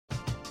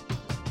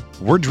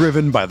We're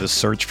driven by the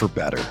search for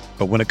better.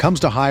 But when it comes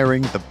to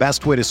hiring, the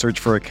best way to search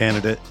for a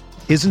candidate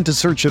isn't to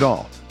search at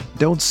all.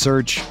 Don't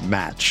search,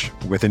 match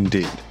with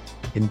Indeed.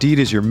 Indeed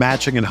is your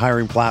matching and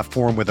hiring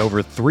platform with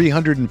over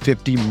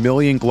 350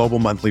 million global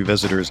monthly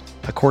visitors,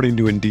 according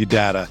to Indeed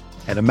data,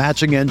 and a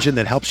matching engine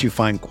that helps you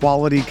find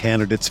quality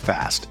candidates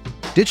fast.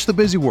 Ditch the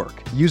busy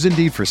work. Use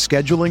Indeed for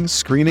scheduling,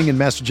 screening, and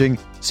messaging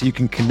so you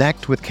can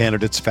connect with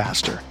candidates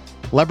faster.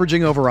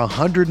 Leveraging over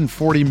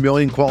 140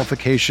 million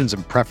qualifications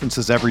and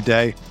preferences every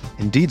day,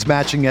 Indeed's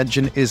matching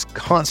engine is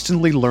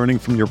constantly learning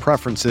from your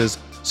preferences,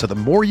 so the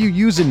more you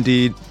use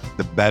Indeed,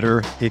 the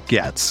better it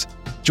gets.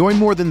 Join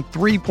more than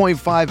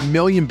 3.5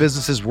 million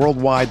businesses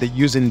worldwide that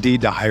use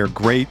Indeed to hire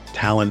great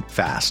talent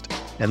fast.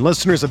 And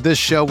listeners of this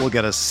show will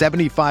get a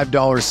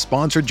 $75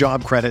 sponsored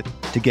job credit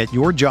to get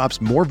your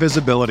jobs more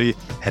visibility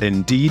at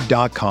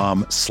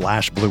Indeed.com/Blue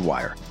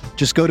Wire.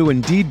 Just go to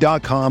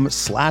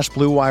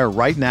Indeed.com/Blue Wire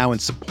right now and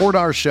support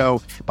our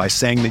show by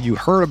saying that you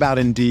heard about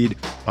Indeed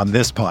on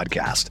this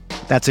podcast.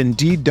 That's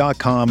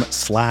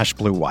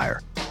Indeed.com/Blue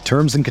Wire.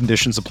 Terms and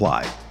conditions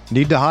apply.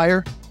 Need to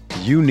hire?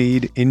 You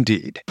need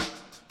Indeed.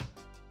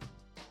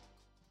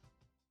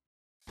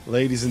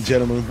 Ladies and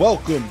gentlemen,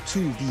 welcome to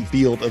the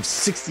Field of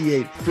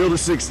 68. Field of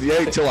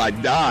 68 till I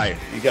die.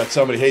 You got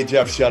somebody, hey,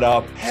 Jeff, shut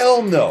up.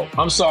 Hell no.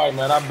 I'm sorry,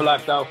 man. I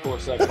blacked out for a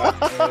second.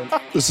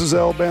 This is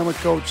Alabama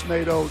coach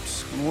Nate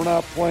Oates. When we're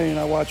not playing,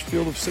 I watch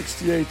Field of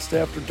 68's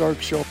the After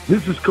Dark show.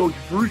 This is Coach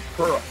Bruce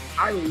Pearl.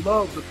 I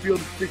love the Field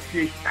of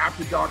 68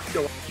 After Dark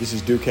show. This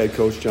is Duke head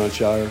coach John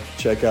Shire.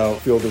 Check out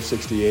Field of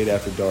 68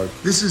 After Dark.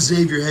 This is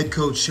Xavier head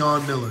coach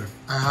Sean Miller.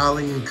 I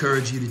highly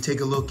encourage you to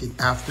take a look at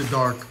After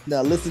Dark.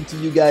 Now listen to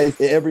you guys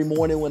every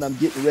morning when I'm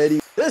getting ready.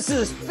 This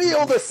is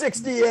Field of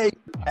 68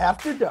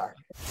 After Dark.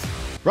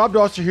 Rob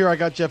Doster here. I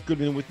got Jeff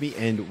Goodman with me,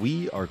 and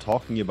we are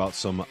talking about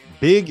some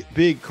big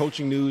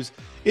coaching news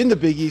in the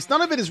Big East.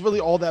 None of it is really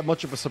all that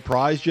much of a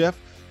surprise, Jeff,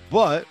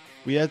 but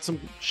we had some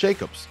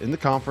shakeups in the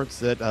conference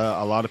that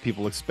a lot of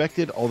people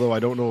expected, although I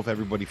don't know if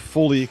everybody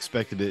fully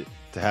expected it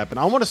to happen.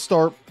 I want to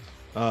start,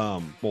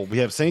 we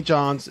have St.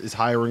 John's is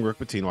hiring Rick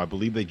Pitino. I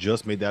believe they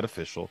just made that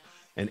official.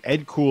 And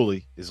Ed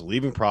Cooley is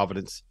leaving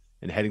Providence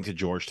and heading to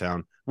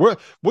Georgetown.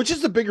 Which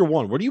is the bigger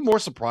one? What are you more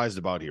surprised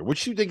about here?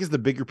 Which do you think is the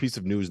bigger piece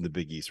of news in the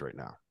Big East right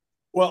now?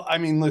 Well, I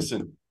mean,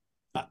 listen,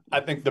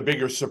 I think the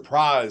bigger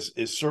surprise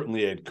is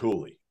certainly Ed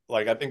Cooley.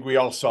 Like, I think we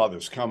all saw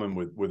this coming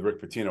with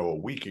Rick Pitino a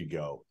week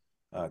ago.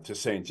 To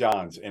St.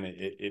 John's, and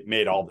it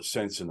made all the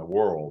sense in the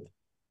world.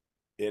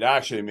 It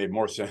actually made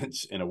more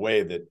sense in a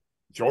way that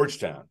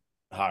Georgetown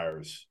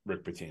hires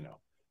Rick Pitino,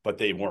 but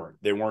they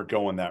weren't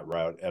going that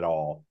route at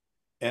all.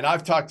 And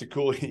I've talked to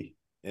Cooley,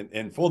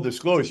 in full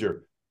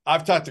disclosure,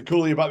 I've talked to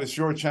Cooley about this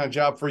Georgetown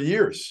job for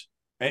years.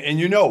 And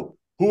you know,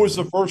 who was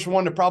the first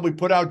one to probably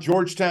put out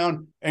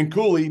Georgetown and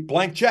Cooley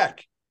blank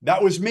check?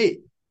 That was me.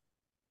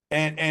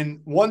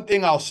 And one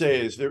thing I'll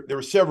say is there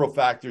were several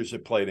factors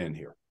that played in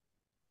here.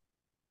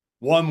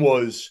 One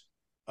was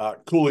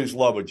Cooley's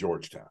love of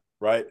Georgetown,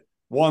 right?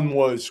 One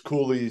was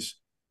Cooley's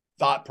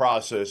thought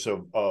process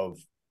of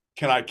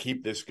can I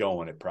keep this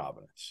going at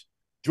Providence?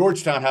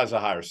 Georgetown has a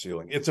higher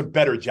ceiling. It's a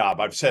better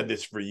job. I've said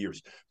this for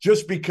years.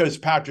 Just because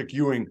Patrick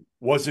Ewing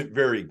wasn't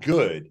very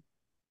good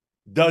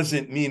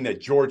doesn't mean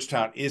that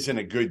Georgetown isn't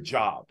a good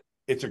job.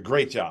 It's a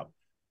great job.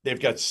 They've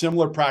got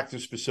similar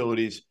practice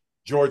facilities.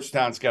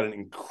 Georgetown's got an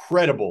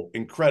incredible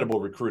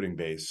recruiting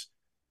base.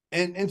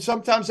 And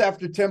sometimes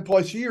after 10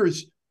 plus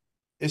years,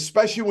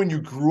 especially when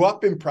you grew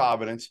up in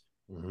Providence,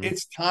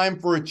 it's time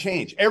for a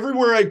change.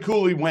 Everywhere Ed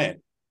Cooley went,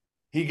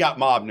 he got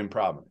mobbed in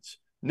Providence.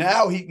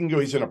 Now he can go,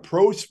 he's in a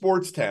pro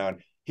sports town.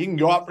 He can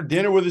go out for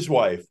dinner with his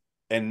wife,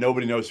 and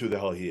nobody knows who the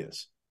hell he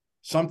is.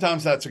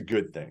 Sometimes that's a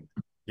good thing.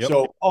 Yep.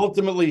 So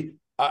ultimately,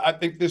 I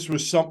think this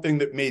was something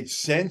that made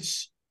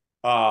sense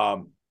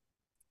for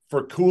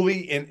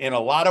Cooley in a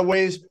lot of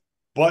ways.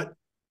 But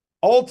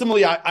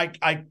ultimately,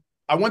 I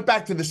went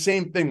back to the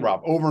same thing,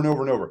 Rob, over and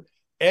over and over.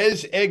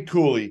 As Ed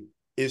Cooley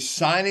is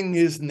signing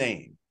his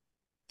name,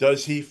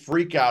 does he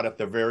freak out at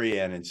the very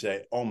end and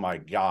say, oh, my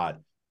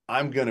God,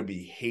 I'm going to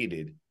be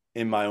hated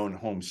in my own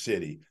home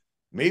city?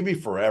 Maybe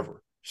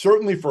forever,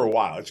 certainly for a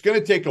while. It's going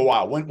to take a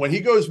while. When he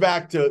goes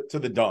back to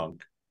the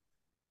dunk,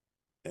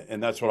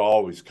 and that's what I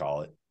always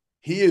call it,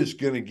 he is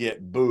going to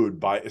get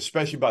booed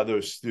especially by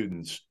those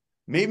students.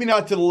 Maybe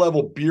not to the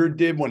level Beard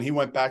did when he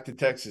went back to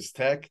Texas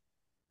Tech,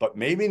 but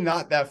maybe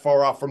not that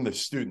far off from the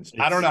students.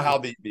 I don't know how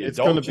the it's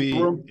going to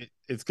be.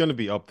 It's going to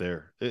be up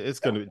there. It's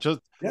going to be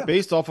just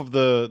based off of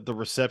the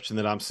reception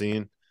that I'm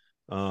seeing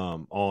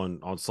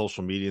on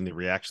social media and the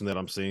reaction that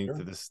I'm seeing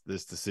to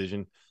this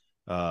decision.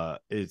 I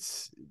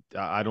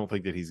don't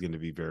think that he's going to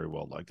be very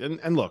well liked.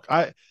 And look,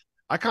 I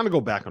kind of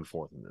go back and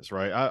forth in this,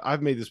 right?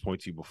 I've made this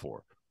point to you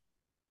before.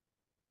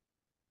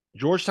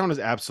 Georgetown is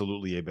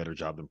absolutely a better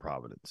job than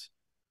Providence.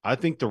 I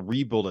think the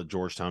rebuild at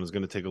Georgetown is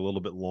going to take a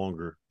little bit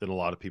longer than a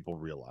lot of people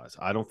realize.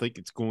 I don't think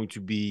it's going to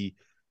be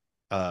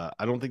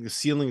I don't think the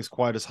ceiling is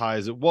quite as high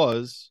as it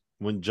was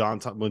when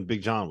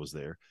Big John was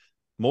there,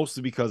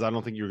 mostly because I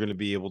don't think you're going to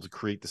be able to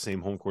create the same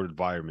home court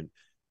environment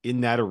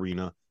in that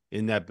arena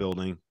in that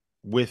building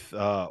with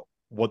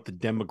what the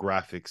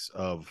demographics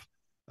of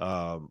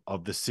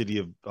the city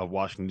of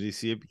Washington,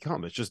 D.C. have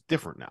become. It's just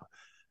different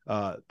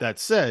now. That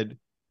said,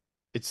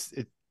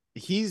 if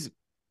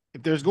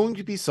there's going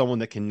to be someone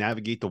that can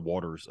navigate the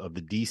waters of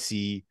the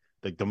DC,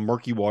 like the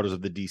murky waters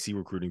of the DC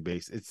recruiting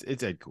base,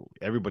 it's Ed Cooley.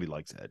 Everybody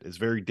likes Ed. It's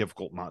very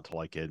difficult not to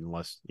like Ed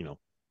unless,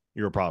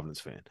 you're a Providence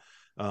fan.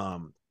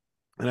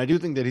 And I do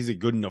think that he's a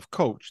good enough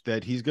coach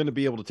that he's going to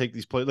be able to take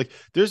these players. Like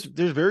there's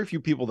very few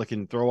people that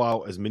can throw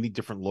out as many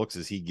different looks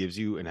as he gives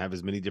you and have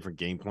as many different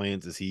game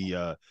plans as he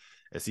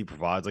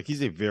provides. Like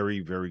he's a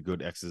very, very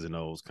good X's and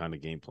O's kind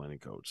of game planning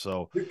coach.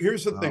 So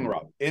here's the thing,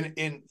 Rob.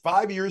 In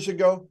 5 years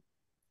ago,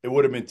 it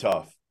would have been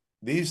tough.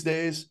 These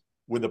days,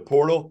 with the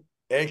portal,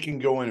 Ed can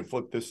go in and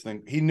flip this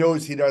thing. He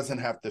knows he doesn't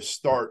have to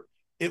start.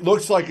 It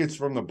looks like it's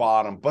from the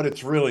bottom, but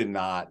it's really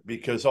not,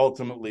 because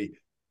ultimately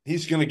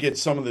he's going to get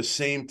some of the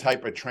same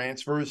type of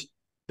transfers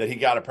that he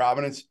got at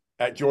Providence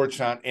at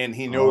Georgetown, and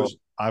he knows.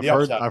 I've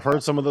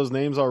heard some of those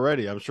names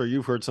already. I'm sure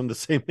you've heard some of the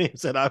same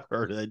names that I've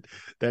heard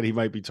that he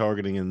might be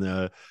targeting. And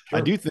sure.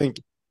 I do think.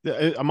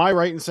 Am I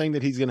right in saying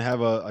that he's going to have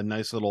a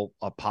nice little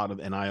pot of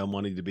NIL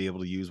money to be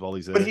able to use while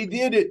he's there? But he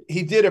did it.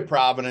 He did at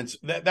Providence.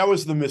 That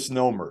was the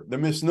misnomer. The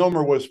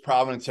misnomer was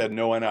Providence had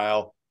no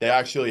NIL. They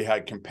actually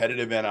had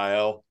competitive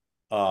NIL.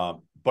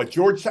 But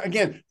Georgetown,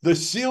 again, the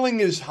ceiling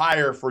is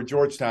higher for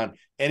Georgetown.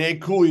 And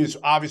Ed Cooley is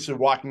obviously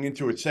walking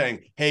into it saying,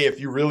 hey, if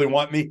you really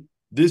want me,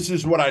 this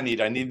is what I need.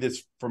 I need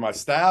this for my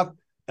staff.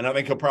 And I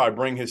think he'll probably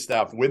bring his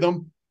staff with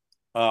him.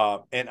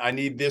 And I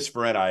need this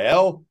for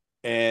NIL.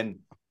 And,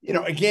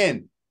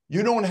 again,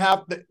 you don't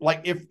have to,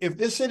 like, if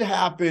this had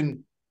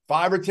happened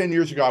 5 or 10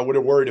 years ago, I would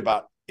have worried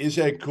about, is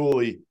Ed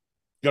Cooley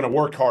going to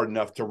work hard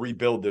enough to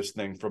rebuild this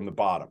thing from the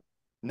bottom?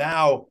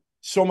 Now,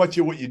 so much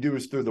of what you do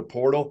is through the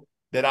portal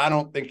that I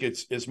don't think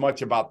it's as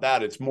much about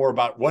that. It's more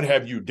about what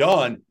have you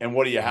done and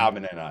what do you have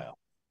in NIL?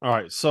 All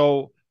right.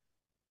 So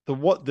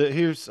I'm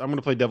going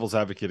to play devil's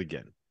advocate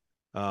again.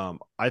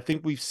 I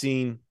think we've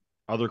seen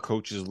other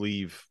coaches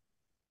leave,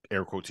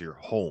 air quotes here,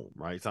 home,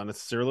 right? It's not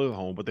necessarily the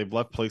home, but they've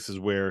left places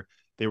where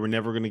they were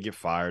never going to get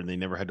fired and they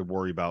never had to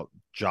worry about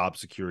job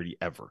security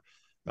ever.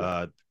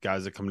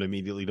 Guys that come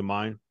immediately to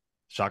mind,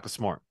 Shaka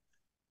Smart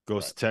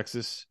goes to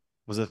Texas,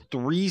 was a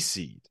 3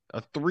 seed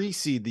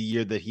the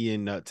year that he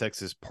and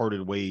Texas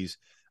parted ways.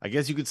 I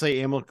guess you could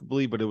say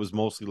amicably, but it was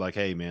mostly like,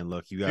 hey man,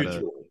 look, you got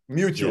to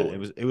mutual.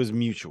 Yeah, it was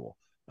mutual.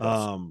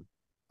 Yes.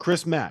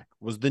 Chris Mack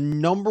was the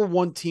number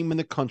 1 team in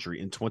the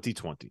country in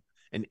 2020.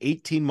 And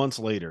 18 months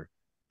later,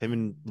 him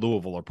and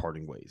Louisville are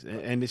parting ways.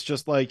 And it's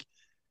just like,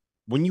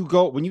 when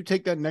you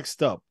take that next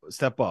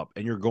step up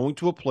and you're going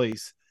to a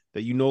place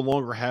that you no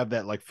longer have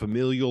that like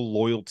familial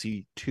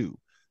loyalty to,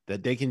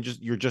 that they can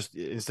you're just,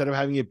 instead of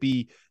having it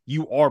be,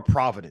 you are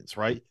Providence,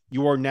 right?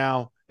 You are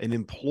now an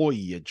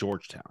employee at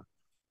Georgetown.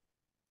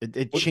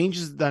 It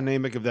changes the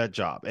dynamic of that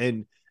job.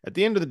 And at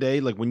the end of the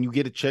day, like when you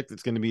get a check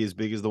that's going to be as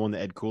big as the one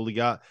that Ed Cooley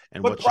got,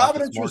 and but what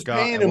Providence was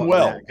paying him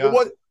well.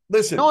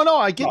 Listen, no,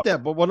 I get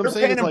that, but what I'm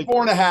saying is like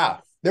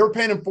 4.5. They were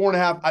paying him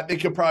 4.5. I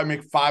think he'll probably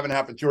make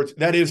 5.5 at Georgia.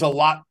 That is a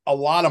lot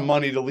of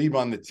money to leave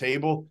on the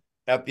table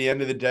at the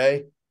end of the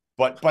day.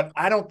 But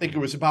I don't think it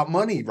was about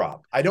money,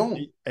 Rob. I don't.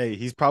 Hey,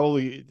 he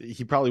probably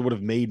would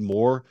have made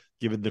more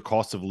given the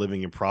cost of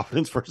living in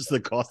Providence versus the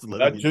cost of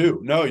living. That too.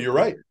 No, you're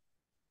right.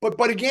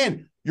 But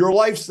again, your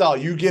lifestyle,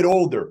 you get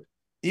older.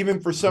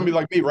 Even for somebody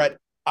like me, right?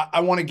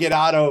 I want to get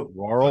out of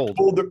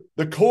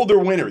the colder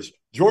winters.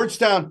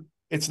 Georgetown,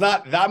 it's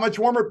not that much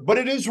warmer, but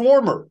it is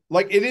warmer.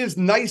 Like it is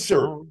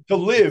nicer to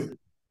live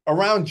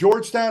around.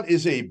 Georgetown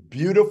is a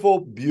beautiful,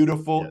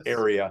 beautiful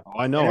area.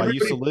 I know. I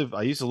used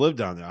to live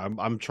down there.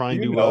 I'm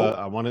trying to.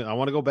 I want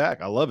to go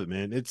back. I love it,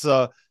 man. It's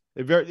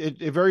it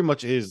very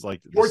much is like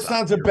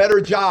Georgetown's a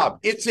better job.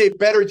 It's a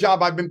better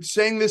job. I've been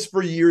saying this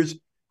for years.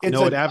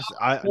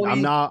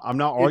 I'm not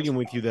arguing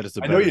with you that it's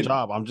a better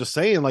job. I'm just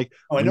saying, like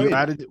when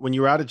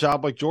you're at a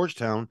job like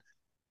Georgetown,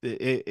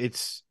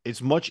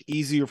 it's much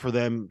easier for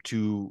them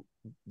to.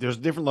 There's a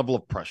different level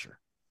of pressure,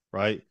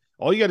 right?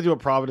 All you got to do at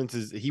Providence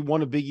is he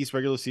won a Big East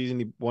regular season,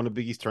 he won a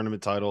Big East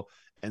tournament title,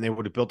 and they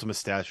would have built him a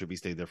statue if he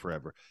stayed there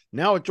forever.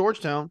 Now at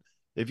Georgetown,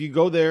 if you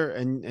go there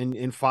and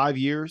in 5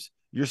 years,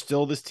 you're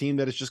still this team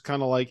that is just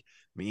kind of like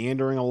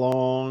meandering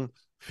along,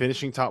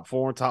 finishing top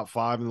 4 and top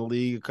 5 in the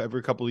league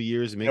every couple of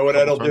years. And you know what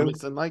Ed'll do?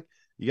 And like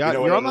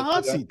you're on the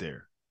hot seat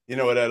there. You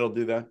know what Ed'll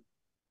do then?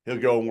 He'll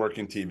go and work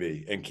in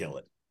TV and kill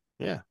it.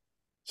 Yeah.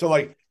 So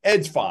like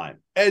Ed's fine.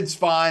 Ed's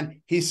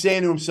fine. He's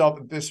saying to himself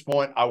at this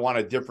point, I want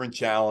a different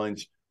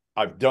challenge.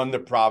 I've done the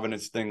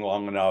Providence thing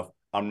long enough.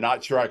 I'm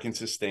not sure I can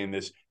sustain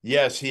this.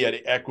 Yes, he had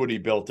equity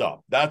built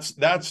up. That's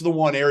the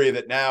one area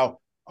that now,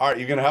 all right,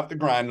 you're going to have to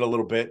grind it a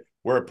little bit.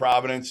 Where at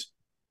Providence,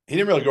 he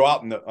didn't really go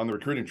out on the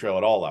recruiting trail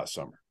at all last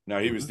summer. Now,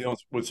 he was dealing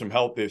with some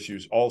health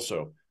issues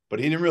also, but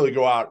he didn't really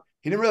go out.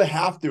 He didn't really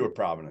have to at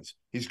Providence.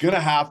 He's going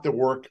to have to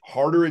work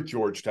harder at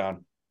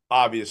Georgetown,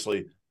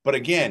 obviously. But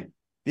again,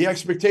 the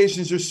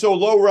expectations are so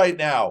low right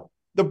now.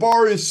 The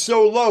bar is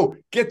so low.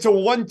 Get to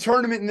one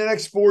tournament in the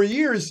next 4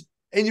 years.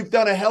 and you've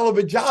done a hell of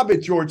a job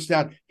at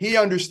Georgetown. He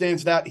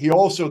understands that. He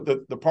also,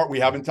 the part we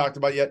haven't talked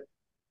about yet,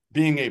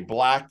 being a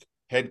black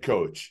head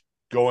coach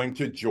going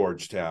to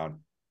Georgetown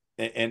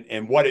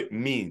and what it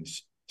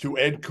means to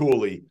Ed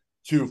Cooley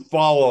to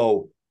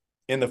follow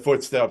in the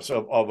footsteps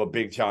of a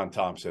big John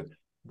Thompson.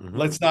 Mm-hmm.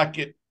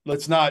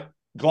 Let's not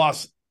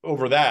gloss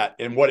over that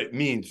and what it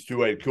means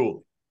to Ed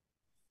Cooley.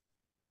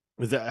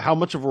 Is that how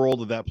much of a role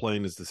did that play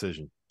in his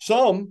decision?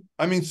 Some.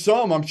 I'm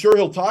sure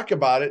he'll talk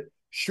about it.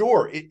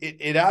 Sure,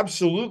 it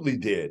absolutely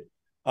did.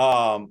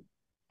 I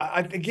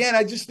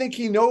just think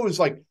he knows,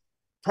 like,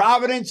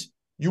 Providence,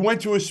 you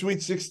went to a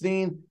Sweet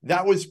 16.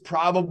 That was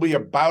probably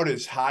about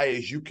as high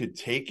as you could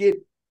take it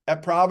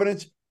at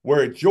Providence.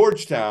 Where at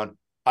Georgetown,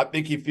 I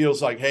think he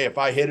feels like, hey, if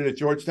I hit it at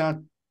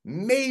Georgetown,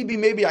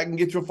 maybe I can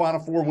get to a Final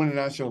Four, win a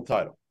national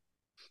title.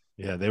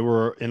 Yeah, they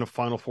were in a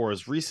Final Four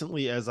as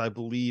recently as I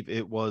believe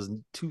it was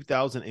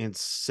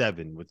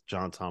 2007 with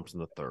John Thompson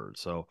III.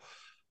 So,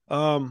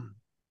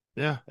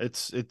 yeah,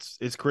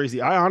 it's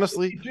crazy. I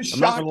honestly, I'm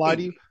not gonna lie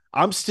to you.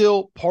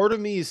 Part of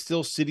me is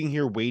still sitting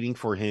here waiting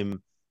for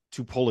him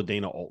to pull a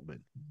Dana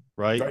Altman,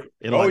 right?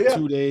 In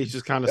 2 days,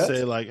 just kind of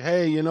say like,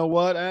 hey, you know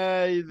what?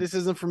 This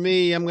isn't for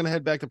me. I'm going to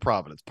head back to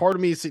Providence. Part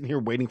of me is sitting here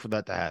waiting for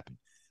that to happen,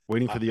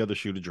 waiting for the other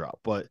shoe to drop.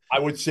 But I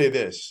would say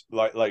this,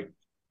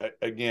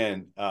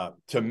 again,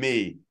 to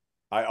me,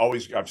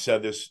 I've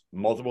said this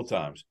multiple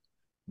times.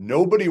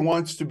 Nobody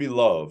wants to be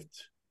loved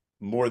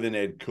more than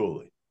Ed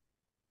Cooley.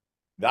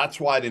 That's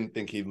why I didn't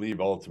think he'd leave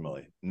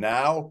ultimately.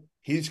 Now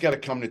he's got to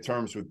come to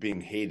terms with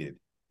being hated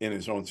in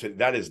his own city.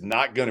 That is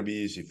not going to be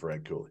easy for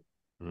Ed Cooley.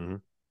 Mm-hmm.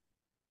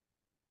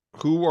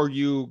 Who are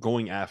you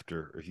going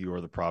after if you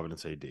are the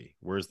Providence AD?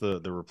 Where's the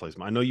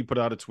replacement? I know you put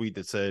out a tweet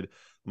that said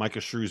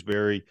Micah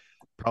Shrewsbury,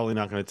 probably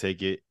not going to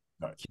take it.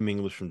 Right. Kim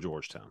English from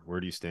Georgetown. Where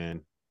do you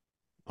stand?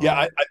 Yeah,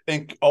 I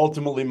think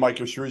ultimately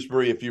Micah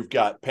Shrewsbury, if you've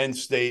got Penn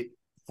State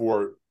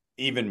for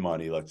even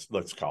money,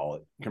 let's call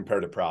it,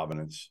 compared to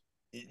Providence,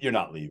 you're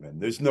not leaving.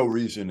 There's no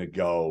reason to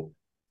go.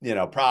 You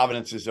know,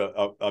 Providence is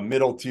a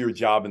middle tier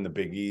job in the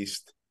Big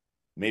East.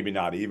 Maybe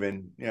not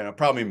even,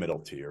 probably middle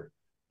tier.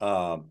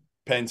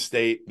 Penn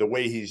State, the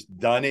way he's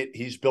done it,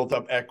 he's built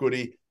up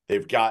equity.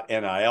 They've got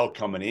NIL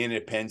coming in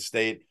at Penn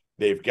State.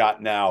 They've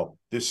got now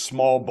this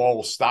small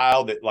ball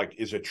style that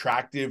is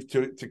attractive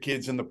to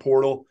kids in the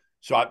portal.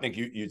 So I think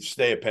you'd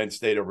stay at Penn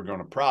State over going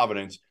to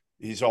Providence.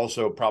 He's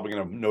also probably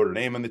going to have Notre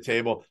Dame on the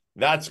table.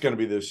 That's going to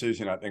be the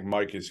decision I think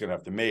Mike is going to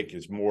have to make,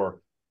 is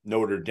more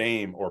Notre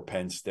Dame or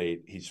Penn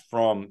State. He's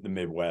from the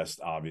Midwest,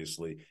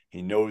 obviously.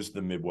 He knows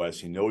the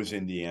Midwest. He knows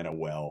Indiana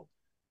well.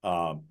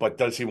 But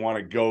does he want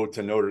to go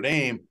to Notre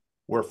Dame,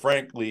 where,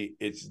 frankly,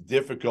 it's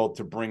difficult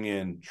to bring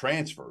in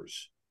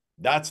transfers?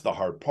 That's the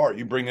hard part.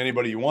 You bring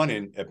anybody you want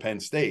in at Penn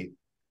State,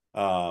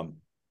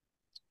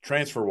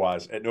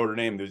 transfer-wise. At Notre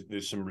Dame,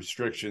 there's some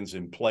restrictions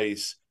in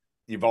place.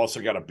 You've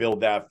also got to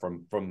build that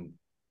from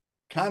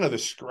kind of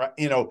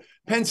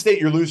Penn State,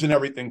 you're losing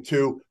everything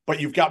too, but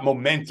you've got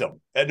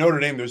momentum. At Notre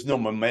Dame, there's no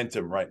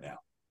momentum right now.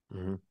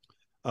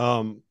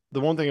 Mm-hmm. The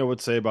one thing I would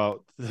say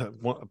about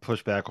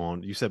push back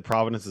on, you said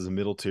Providence is a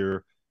middle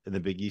tier in the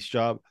Big East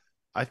job.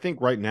 I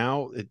think right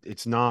now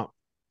it's not.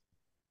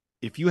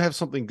 If you have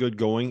something good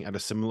going at a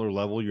similar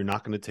level, you're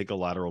not going to take a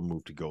lateral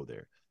move to go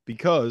there,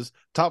 because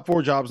top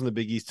 4 jobs in the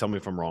Big East, tell me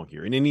if I'm wrong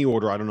here, in any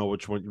order, I don't know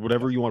which one,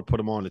 whatever you want to put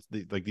them on. It's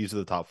these are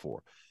the top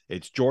 4.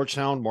 It's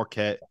Georgetown,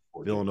 Marquette,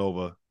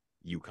 Villanova,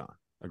 UConn.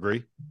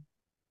 Agree?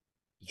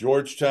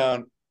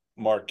 Georgetown,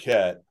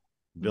 Marquette,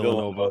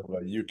 Villanova,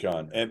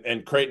 UConn,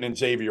 and Creighton and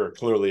Xavier are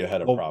clearly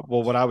ahead of Providence.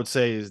 Well, what I would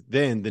say is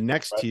then the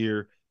next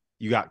tier,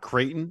 you got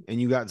Creighton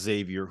and you got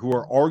Xavier, who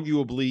are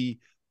arguably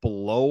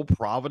below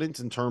Providence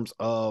in terms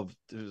of,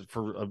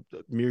 for a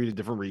myriad of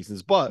different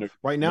reasons. But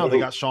right now they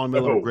got Sean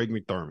Miller and Greg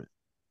McDermott.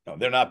 No,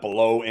 they're not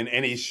below in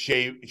any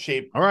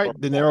shape. All right,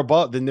 then they're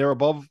above. Then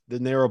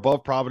they're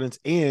above Providence,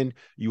 and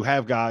you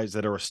have guys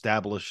that are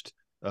established,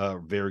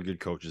 very good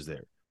coaches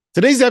there.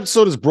 Today's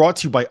episode is brought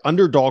to you by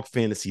Underdog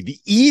Fantasy, the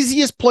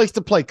easiest place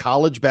to play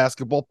college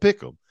basketball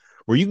pick'em,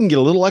 where you can get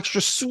a little extra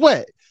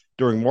sweat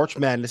during March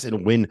Madness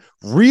and win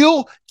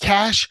real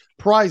cash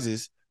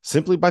prizes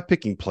simply by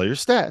picking player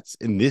stats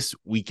in this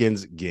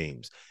weekend's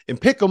games. In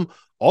pick'em,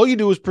 all you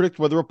do is predict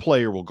whether a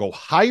player will go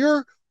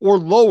higher or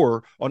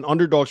lower on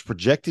Underdog's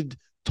projected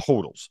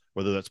totals,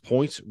 whether that's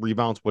points,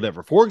 rebounds,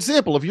 whatever. For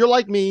example, if you're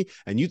like me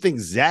and you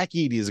think Zach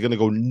Edey is going to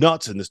go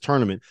nuts in this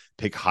tournament,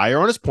 pick higher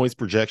on his points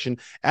projection,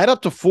 add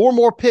up to 4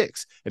 more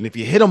picks, and if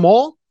you hit them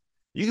all,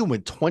 you can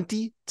win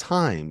 20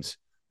 times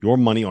your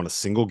money on a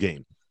single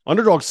game.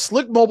 Underdog's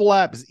slick mobile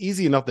app is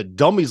easy enough that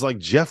dummies like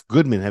Jeff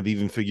Goodman have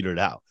even figured it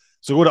out.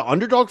 So go to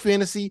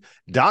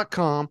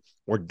UnderdogFantasy.com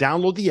or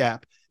download the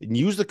app and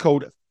use the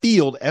code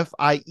FIELD,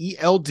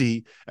 FIELD,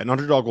 and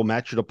Underdog will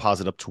match your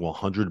deposit up to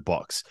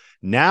 $100.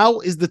 Now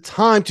is the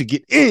time to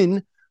get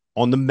in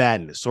on the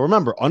madness. So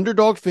remember,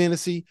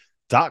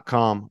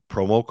 UnderdogFantasy.com,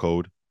 promo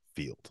code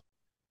FIELD.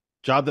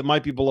 Job that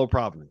might be below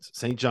Providence,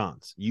 St.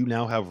 John's. You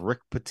now have Rick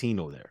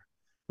Pitino there,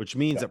 which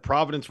means that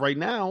Providence right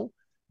now,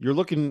 you're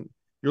looking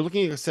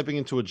at stepping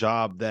into a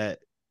job that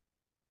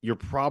you're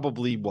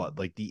probably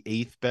like the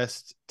eighth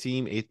best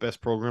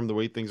program, the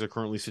way things are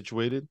currently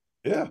situated.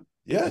 Yeah.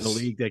 Yes. In the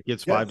league that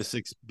gets 5 to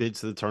 6 bids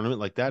to the tournament.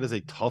 Like, that is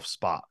a tough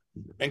spot.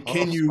 And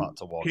can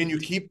you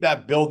keep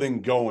that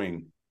building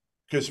going?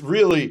 Because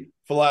really,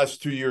 for the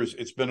last 2 years,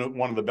 it's been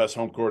one of the best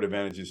home court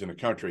advantages in the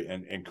country,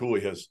 and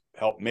Cooley has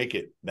helped make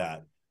it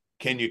that.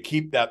 Can you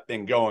keep that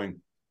thing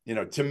going?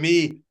 To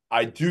me,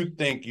 I do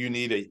think you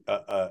need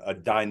a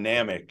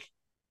dynamic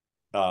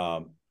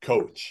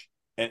coach.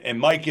 And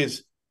Mike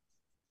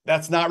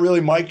that's not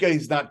really Micah.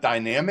 He's not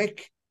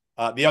dynamic.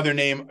 The other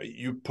name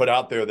you put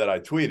out there that I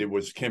tweeted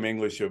was Kim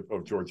English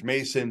of George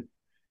Mason.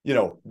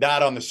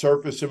 That on the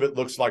surface of it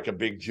looks like a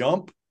big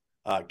jump.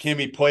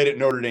 Kimmy played at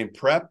Notre Dame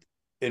Prep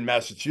in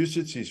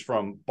Massachusetts. He's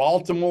from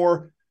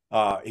Baltimore.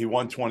 He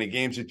won 20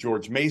 games at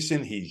George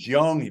Mason. He's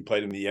young. He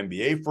played in the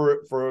NBA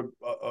for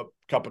a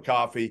cup of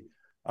coffee.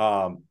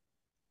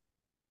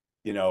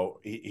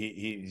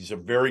 He's a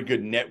very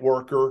good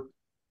networker.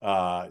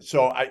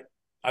 So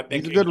I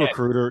think he's a good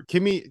recruiter.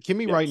 Kimmy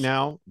yes. Right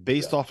now,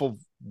 based off of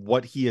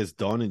what he has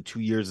done in 2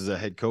 years as a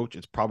head coach,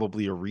 it's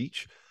probably a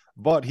reach.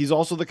 But he's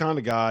also the kind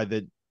of guy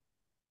that,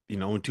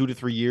 in 2 to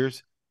 3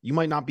 years, you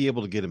might not be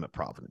able to get him at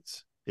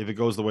Providence if it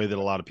goes the way that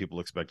a lot of people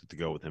expect it to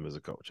go with him as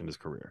a coach in his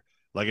career.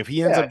 Like, if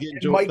he ends up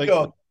getting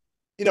Micah,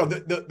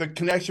 the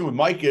connection with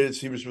Mike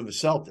is he was with the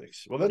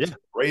Celtics. Well, that's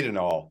great and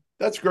all.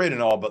 That's great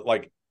and all, but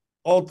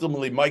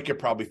ultimately, Micah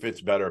probably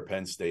fits better at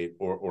Penn State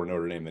or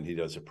Notre Dame than he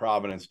does at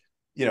Providence.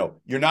 You're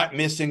not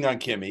missing on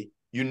Kimmy.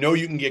 You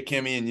can get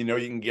Kimmy, and you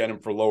can get him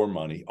for lower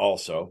money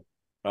also.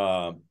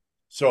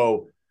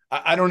 So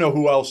I don't know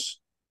who else.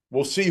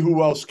 We'll see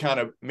who else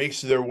kind of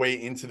makes their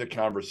way into the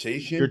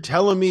conversation. You're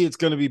telling me it's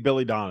going to be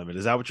Billy Donovan.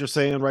 Is that what you're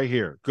saying right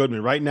here?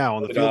 Goodman, right now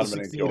on the field of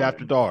 68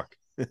 after dark.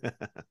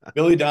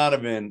 Billy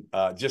Donovan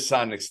just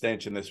signed an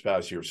extension this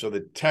past year. So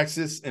the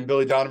Texas and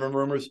Billy Donovan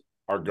rumors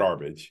are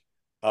garbage.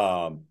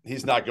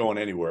 He's not going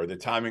anywhere. The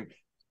timing,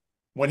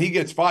 when he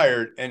gets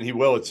fired, and he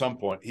will at some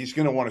point, he's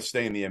going to want to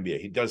stay in the NBA.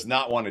 He does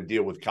not want to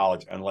deal with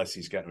college unless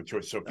he's got no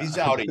choice. So if he's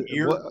out a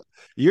year,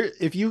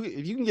 if you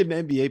can get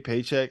an NBA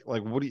paycheck,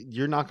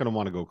 you're not going to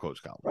want to go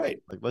coach college, right?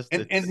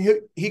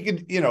 He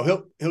could,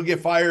 he'll get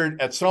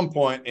fired at some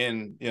point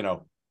in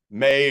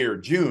May or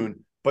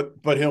June,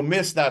 but he'll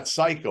miss that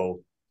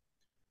cycle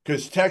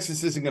because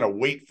Texas isn't going to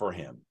wait for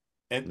him.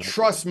 And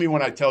trust me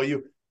when I tell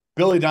you,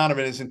 Billy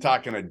Donovan isn't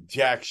talking a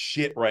jack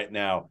shit right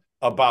now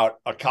about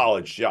a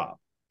college job.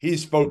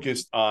 He's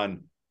focused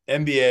on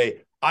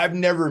NBA. I've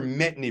never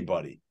met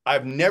anybody,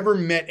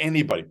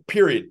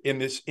 period, in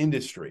this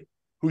industry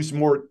who's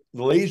more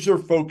laser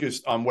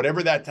focused on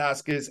whatever that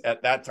task is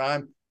at that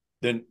time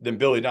than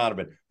Billy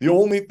Donovan. The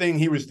only thing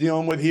he was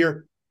dealing with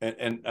here,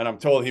 and I'm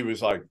told he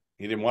was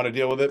he didn't want to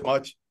deal with it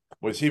much,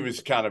 was he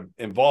was kind of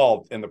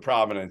involved in the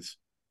Providence,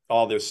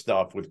 all this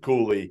stuff with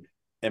Cooley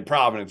and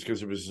Providence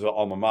because it was his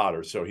alma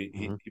mater. So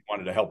he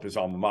wanted to help his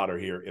alma mater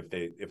here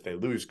if they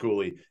lose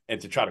Cooley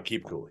and to try to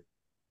keep Cooley.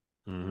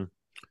 Mm-hmm.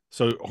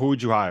 So who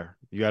would you hire?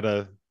 You got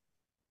to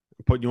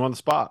put you on the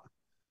spot.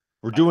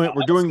 We're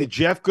doing the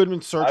Jeff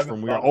Goodman search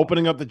firm. We are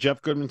opening up the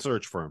Jeff Goodman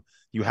search firm.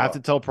 You have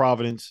to tell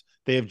Providence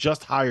they have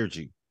just hired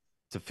you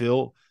to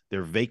fill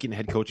their vacant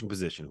head coaching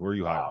position. Who are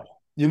you hiring?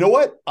 You know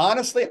what?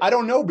 Honestly, I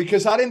don't know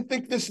because I didn't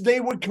think this day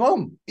would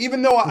come.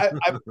 Even though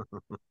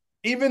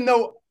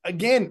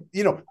again,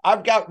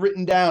 I've got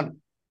written down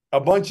a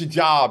bunch of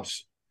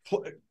jobs,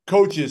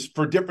 coaches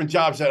for different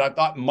jobs that I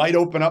thought might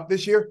open up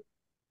this year.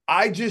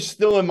 I just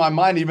still in my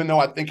mind, even though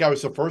I think I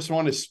was the first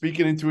one to speak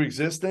it into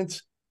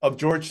existence of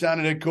Georgetown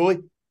and Ed Cooley,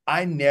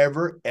 I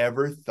never,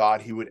 ever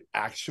thought he would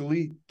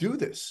actually do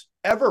this,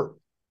 ever.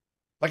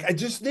 I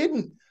just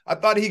didn't. I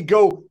thought he'd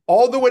go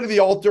all the way to the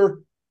altar,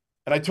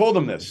 and I told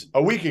him this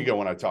a week ago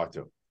when I talked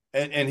to him,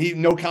 and he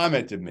no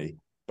commented me.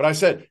 But I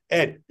said,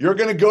 Ed, you're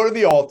going to go to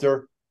the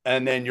altar,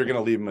 and then you're going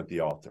to leave him at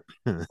the altar.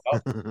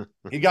 Well,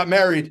 he got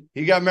married.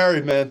 He got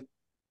married, man.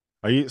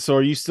 Are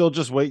you still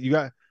just wait?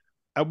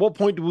 At what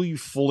point will you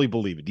fully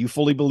believe it? Do you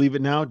fully believe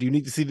it now? Do you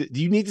need to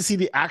see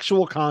the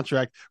actual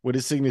contract with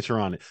his signature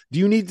on it? Do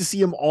you need to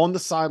see him on the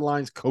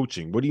sidelines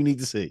coaching? What do you need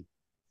to see?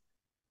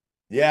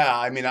 Yeah,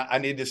 I mean, I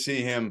need to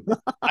see him.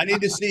 I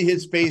need to see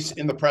his face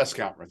in the press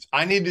conference.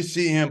 I need to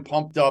see him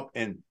pumped up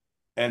and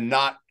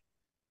not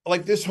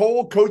this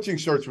whole coaching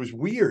search was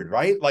weird,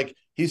 right?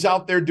 He's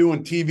out there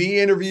doing TV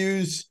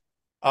interviews.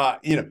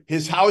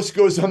 His house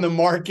goes on the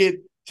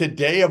market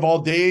today of all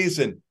days,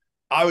 and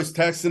I was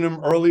texting him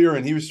earlier,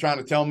 and he was trying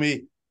to tell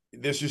me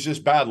this is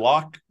just bad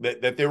luck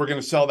that they were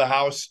going to sell the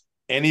house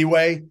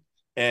anyway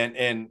and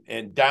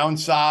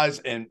downsize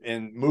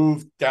and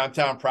move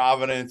downtown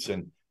Providence.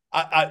 And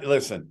I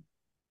listen,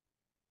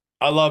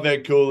 I love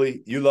Ed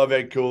Cooley. You love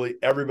Ed Cooley.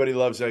 Everybody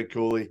loves Ed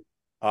Cooley.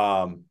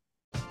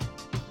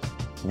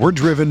 We're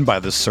driven by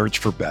the search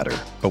for better.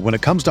 But when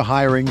it comes to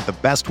hiring, the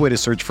best way to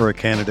search for a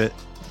candidate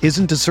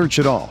isn't to search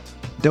at all.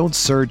 Don't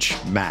search,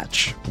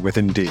 match with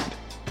Indeed.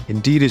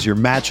 Indeed is your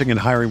matching and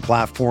hiring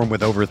platform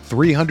with over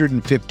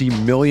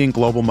 350 million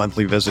global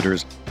monthly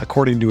visitors,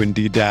 according to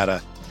Indeed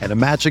data, and a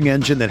matching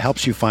engine that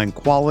helps you find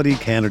quality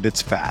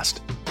candidates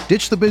fast.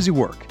 Ditch the busy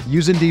work.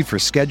 Use Indeed for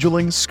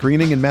scheduling,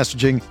 screening, and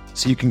messaging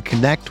so you can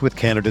connect with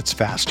candidates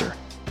faster.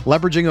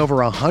 Leveraging over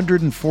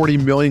 140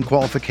 million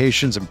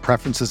qualifications and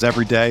preferences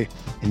every day,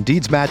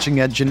 Indeed's matching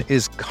engine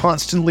is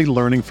constantly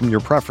learning from your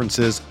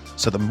preferences,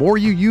 so the more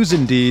you use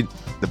Indeed,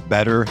 the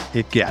better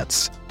it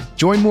gets.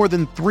 Join more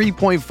than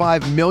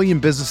 3.5 million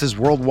businesses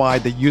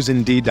worldwide that use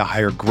Indeed to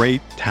hire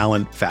great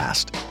talent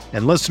fast.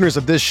 And listeners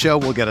of this show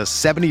will get a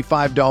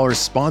 $75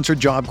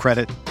 sponsored job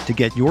credit to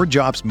get your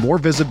jobs more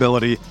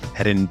visibility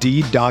at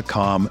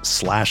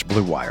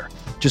Indeed.com/Blue Wire.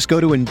 Just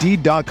go to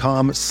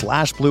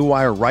Indeed.com/Blue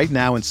Wire right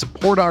now and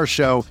support our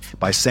show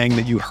by saying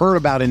that you heard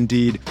about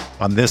Indeed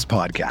on this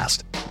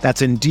podcast.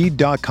 That's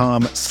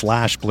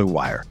Indeed.com/Blue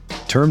Wire.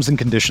 Terms and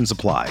conditions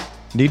apply.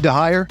 Need to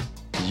hire?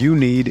 You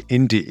need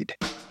Indeed.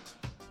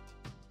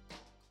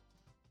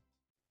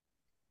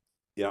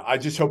 I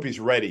just hope he's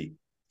ready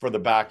for the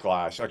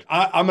backlash. Like,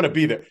 I'm going to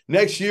be there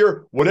next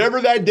year,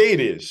 whatever that date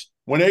is,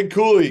 when Ed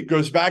Cooley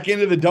goes back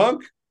into the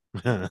dunk.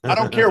 I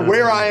don't care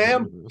where I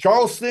am,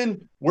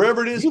 Charleston,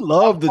 wherever it is. You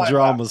love the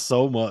drama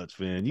so much,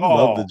 man. You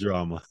love the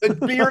drama.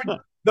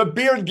 The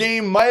beard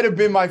game might have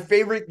been my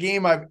favorite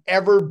game I've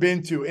ever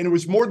been to, and it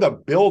was more the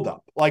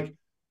buildup. Like,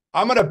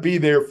 I'm going to be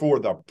there for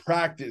the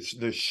practice,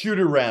 the shoot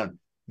around,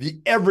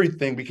 the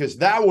everything, because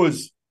that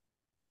was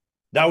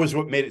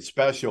what made it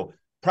special.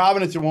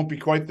 Providence, it won't be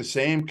quite the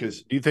same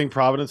because. Do you think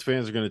Providence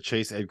fans are going to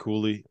chase Ed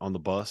Cooley on the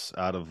bus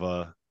out of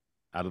the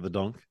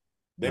dunk?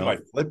 They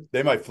might flip.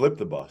 They might flip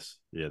the bus.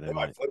 Yeah, they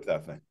might flip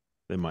that thing.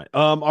 They might.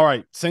 All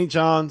right, St.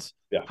 John's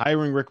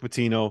hiring Rick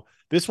Pitino.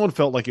 This one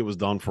felt like it was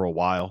done for a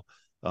while.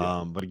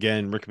 But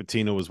again, Rick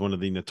Pitino was one of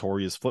the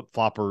notorious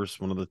flip-floppers,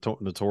 one of the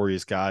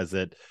notorious guys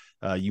that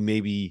you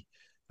maybe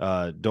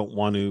don't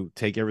want to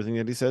take everything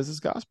that he says as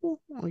gospel.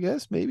 I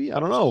guess maybe,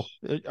 I don't know.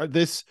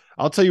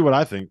 I'll tell you what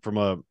I think from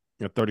a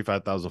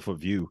 35,000-foot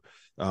view.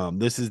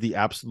 This is the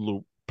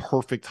absolute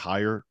perfect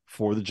hire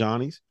for the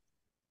Johnnies.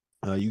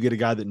 You get a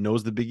guy that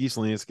knows the Big East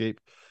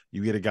landscape.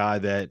 You get a guy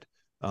that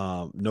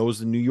knows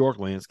the New York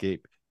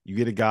landscape. You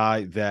get a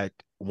guy that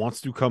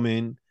wants to come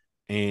in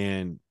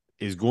and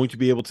is going to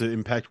be able to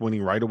impact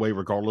winning right away,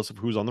 regardless of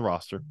who's on the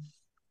roster.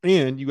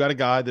 And you got a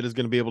guy that is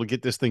going to be able to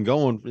get this thing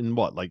going in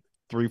like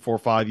 3, 4,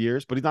 5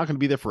 years, but he's not going to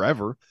be there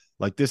forever.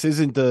 Like, this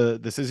isn't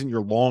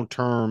your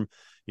long-term,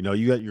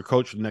 you got your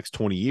coach for the next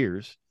 20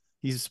 years.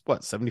 He's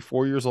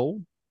 74 years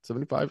old,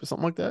 75 or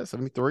something like that,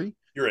 73.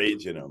 You're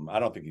aging him. I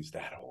don't think he's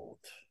that old.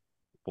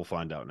 We'll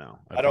find out now.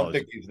 I don't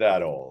think he's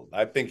that old.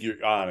 I think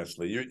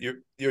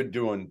you're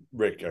doing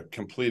Rick a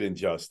complete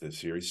injustice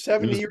here. He's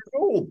 70 years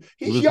old.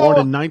 He was born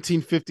in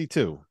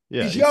 1952.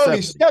 Yeah, he's young. 70.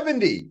 He's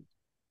 70.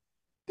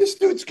 This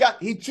dude's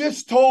he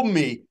just told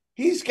me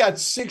he's got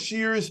 6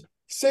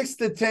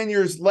 to 10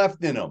 years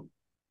left in him.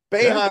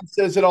 Boeheim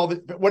says it all.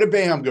 What did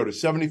Boeheim go to?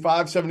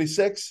 75,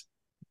 76?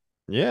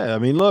 Yeah, I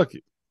mean, look,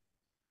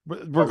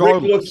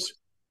 regardless,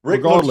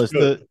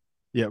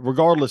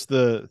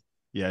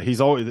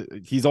 he's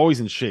always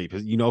in shape.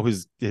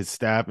 His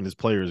staff and his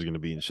players are going to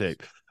be in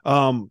shape.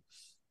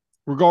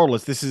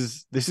 Regardless, this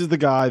is the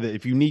guy that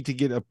if you need to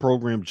get a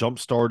program jump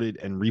started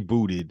and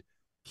rebooted,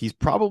 he's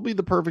probably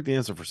the perfect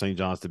answer for St.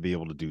 John's to be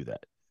able to do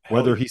that.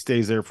 Whether he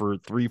stays there for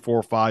 3,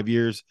 4, 5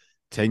 years,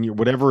 10 years,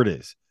 whatever it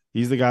is,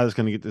 he's the guy that's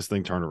going to get this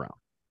thing turned around.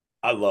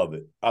 I love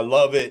it. I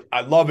love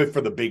it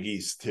for the Big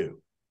East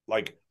too.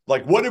 Like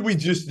what did we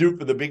just do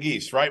for the Big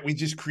East, right? We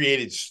just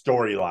created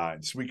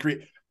storylines.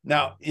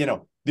 Now,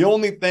 the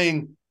only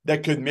thing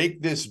that could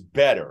make this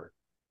better,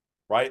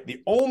 right?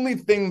 The only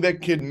thing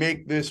that could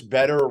make this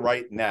better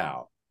right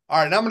now. All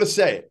right, and I'm going to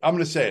say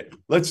it.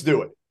 Let's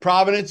do it.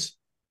 Providence,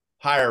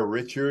 hire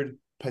Richard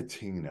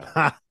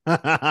Pitino.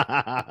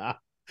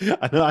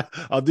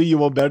 I'll do you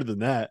one better than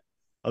that.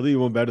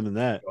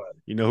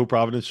 You know who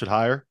Providence should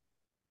hire?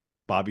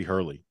 Bobby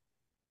Hurley.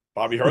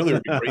 Bobby Hurley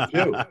would be great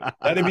too.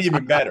 That'd be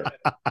even better.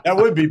 That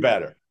would be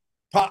better.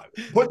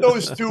 Put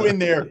those two in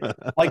there,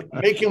 like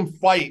make them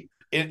fight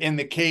in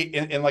the cage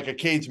in like a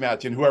cage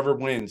match, and whoever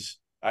wins,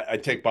 I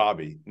take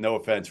Bobby. No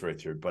offense,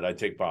 Richard, but I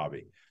take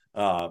Bobby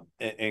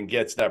and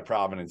gets that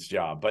Providence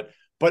job.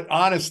 But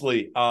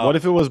honestly, what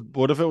if it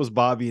was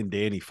Bobby and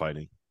Danny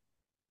fighting?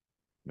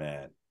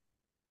 Man,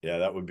 yeah,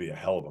 that would be a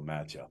hell of a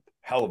matchup.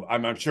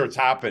 I'm sure it's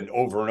happened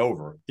over and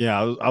over.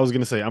 Yeah, I was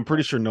going to say, I'm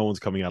pretty sure no one's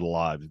coming out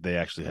alive. They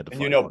actually had to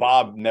fight. And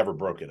Bob never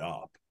broke it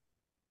up.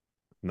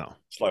 No.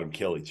 Just let them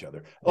kill each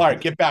other. All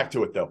right, get back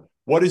to it, though.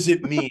 What does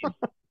it mean?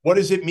 What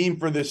does it mean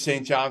for this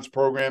St. John's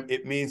program?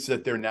 It means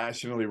that they're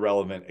nationally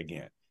relevant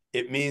again.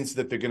 It means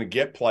that they're going to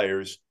get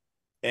players.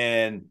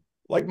 And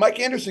like Mike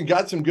Anderson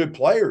got some good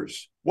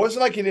players.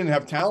 Wasn't like he didn't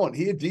have talent.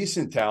 He had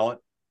decent talent.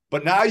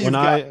 But now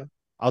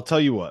I'll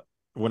tell you what.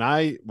 When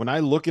I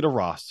look at a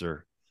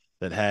roster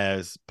that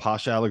has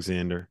Posh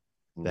Alexander,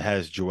 that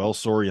has Joel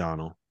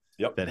Soriano,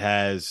 that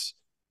has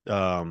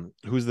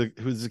who's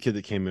the kid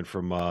that came in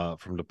from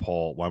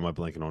DePaul? Why am I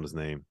blanking on his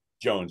name?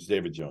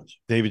 David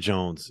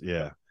Jones.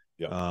 Yeah.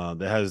 That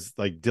has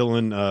like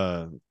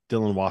Dylan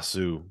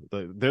Wasu.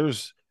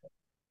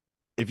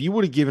 if you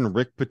would have given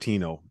Rick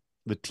Pitino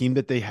the team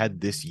that they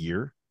had this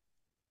year,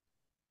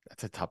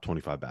 that's a top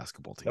 25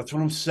 basketball team. That's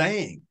what I'm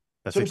saying.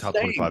 That's a top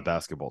 25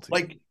 basketball team.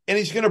 Like, and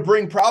he's going to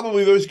bring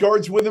probably those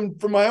guards with him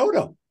from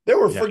Iona. They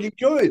were freaking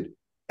good.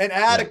 And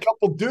add a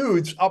couple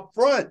dudes up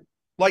front.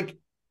 Like,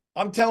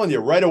 I'm telling you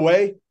right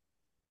away,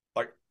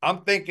 like,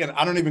 I'm thinking,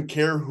 I don't even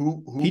care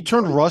who he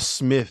turned Russ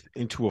Smith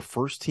into a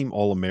first-team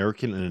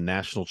All-American and a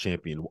national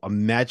champion.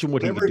 Imagine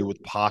what he would do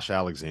with Posh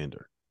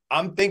Alexander.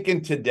 I'm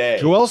thinking today.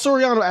 Joel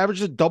Soriano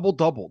averaged a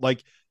double-double.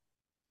 Like,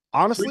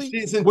 honestly,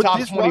 season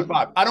top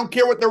 25. I don't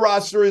care what the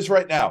roster is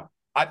right now.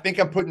 I think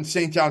I'm putting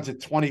St. John's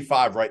at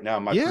 25 right now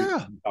in my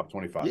top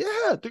 25.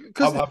 Yeah,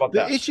 because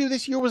the issue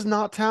this year was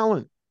not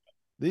talent.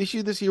 The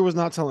issue this year was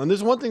not talent. And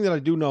there's one thing that I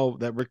do know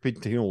that Rick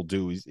Pitino will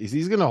do is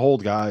he's going to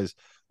hold guys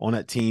on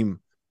that team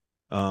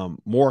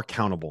more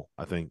accountable,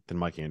 I think, than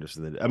Mike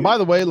Anderson did. And by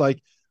the way, like,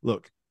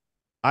 look,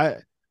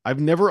 I've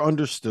never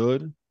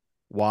understood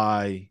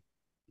why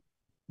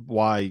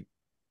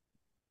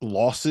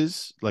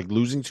losses, like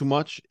losing too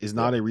much, is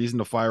not a reason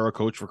to fire a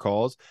coach for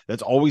cause.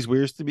 That's always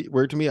weird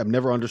to me. I've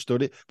never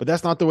understood it, but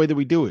that's not the way that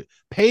we do it.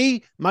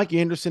 Pay Mike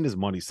Anderson his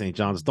money, St.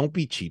 John's. Don't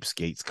be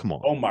cheapskates. Come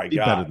on. Oh my be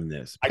God. Better than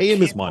this. Pay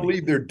him his money. I can't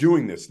believe they're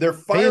doing this. They're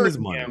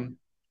firing him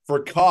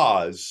for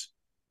cause,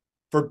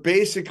 for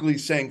basically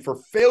saying for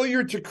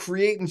failure to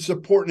create and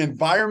support an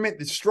environment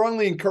that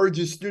strongly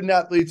encourages student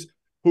athletes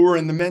who are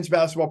in the men's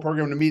basketball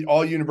program to meet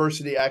all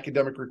university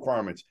academic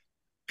requirements.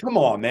 Come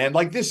on, man.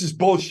 Like, this is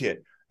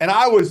bullshit. And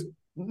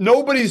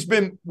nobody's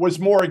was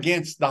more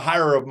against the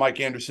hire of Mike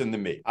Anderson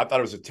than me. I thought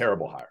it was a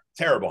terrible hire.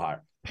 Terrible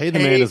hire. Pay the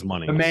man his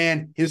money. The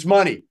man his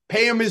money.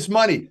 Pay him his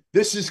money.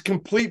 This is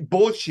complete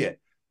bullshit.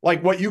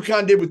 Like what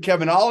UConn did with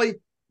Kevin Ollie,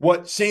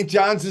 what St.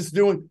 John's is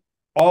doing.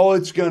 You're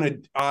going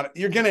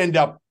to end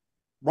up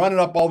running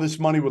up all this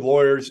money with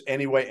lawyers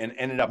anyway and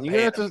ending up you're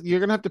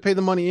going to have to pay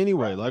the money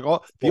anyway. Like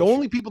the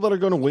only people that are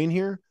going to win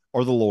here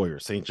are the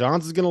lawyers. St.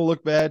 John's is going to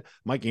look bad.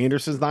 Mike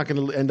Anderson's not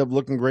going to end up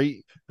looking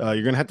great.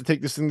 You're going to have to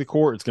take this thing to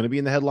court. It's going to be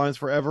in the headlines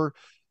forever.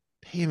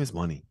 Pay him his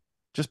money.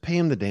 Just pay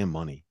him the damn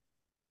money.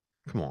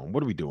 Come on.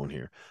 What are we doing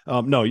here?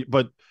 No,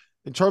 but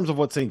in terms of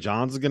what St.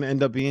 John's is going to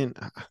end up being,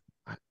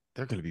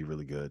 they're going to be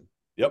really good.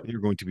 Yep. They're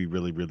going to be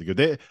really, really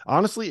good.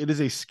 Honestly, it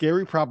is a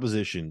scary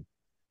proposition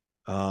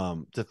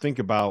to think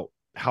about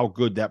how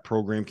good that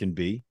program can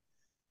be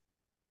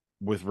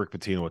with Rick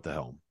Pitino at the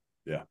helm.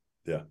 Yeah.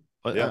 Yeah.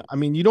 I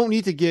mean, you don't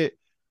need to get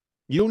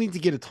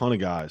a ton of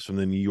guys from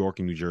the New York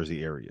and New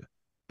Jersey area,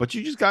 but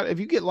you just if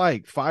you get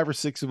like 5 or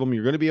 6 of them,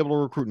 you're going to be able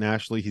to recruit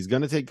nationally. He's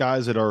going to take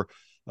guys that are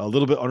a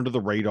little bit under the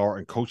radar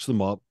and coach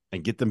them up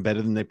and get them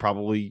better than you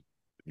probably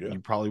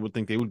would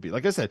think they would be.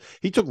 Like I said,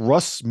 he took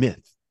Russ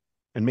Smith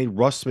and made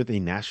Russ Smith a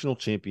national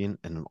champion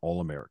and an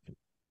All-American.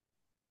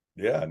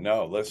 Yeah,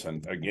 no,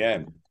 listen,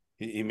 again,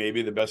 he may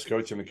be the best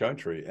coach in the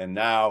country. And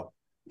now,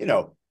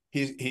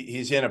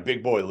 he's in a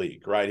big boy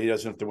league, right? He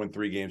doesn't have to win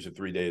 3 games in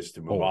 3 days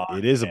to move on.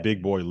 It is a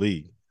big boy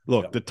league.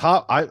 Look, the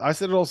top, I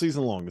said it all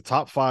season long, the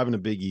top 5 in the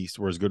Big East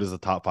were as good as the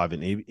top 5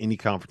 in any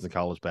conference in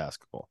college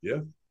basketball. Yeah.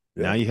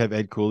 Now you have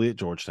Ed Cooley at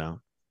Georgetown.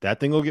 That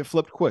thing will get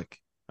flipped quick.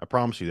 I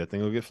promise you, that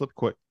thing will get flipped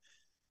quick.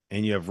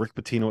 And you have Rick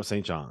Pitino at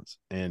St. John's.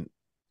 And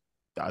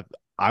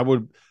I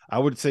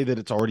would say that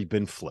it's already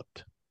been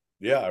flipped.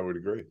 Yeah, I would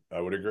agree.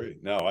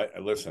 No, I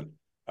listen,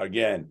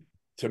 again,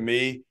 to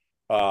me,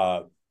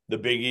 the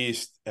Big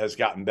East has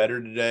gotten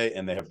better today,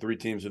 and they have 3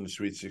 teams in the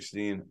Sweet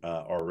 16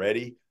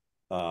 already.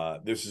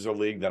 This is a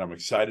league that I'm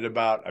excited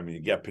about. I mean,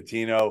 you get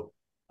Pitino,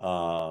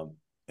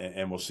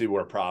 and we'll see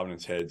where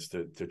Providence heads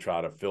to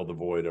try to fill the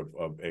void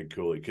of Ed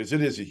Cooley, because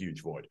it is a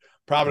huge void.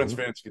 Providence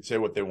fans can say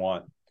what they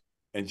want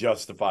and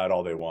justify it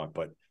all they want,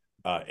 but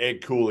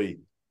Ed Cooley,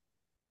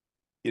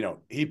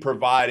 he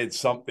provided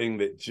something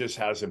that just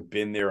hasn't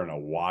been there in a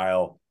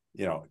while.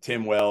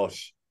 Tim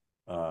Welsh,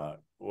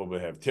 what we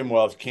have? Tim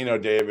Welsh, Keno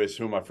Davis.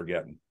 Who am I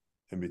forgetting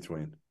in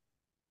between?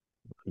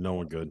 No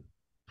one good.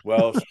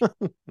 Welsh.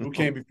 Who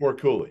came before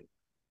Cooley?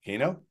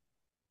 Keno?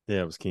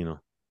 Yeah, it was Keno.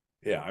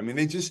 Yeah, I mean,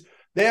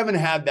 they haven't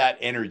had that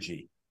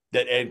energy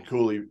that Ed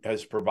Cooley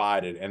has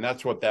provided, and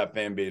that's what that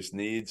fan base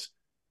needs.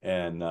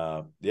 And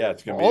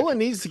it's going to be all it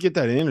needs to get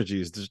that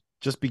energy is to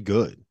just be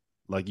good.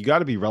 Like, you got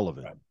to be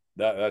relevant. Right.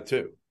 That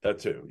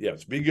too.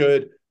 Yes, be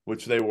good,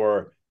 which they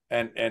were,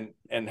 and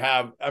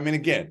have. I mean,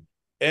 again,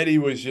 Eddie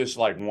was just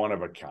like one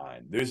of a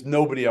kind. There's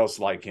nobody else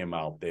like him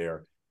out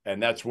there,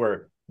 and that's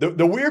where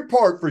the weird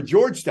part for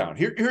Georgetown.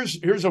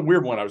 Here's a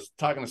weird one. I was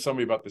talking to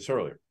somebody about this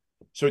earlier.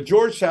 So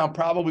Georgetown,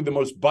 probably the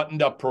most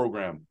buttoned up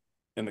program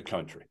in the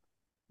country,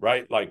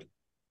 right? Like,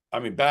 I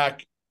mean,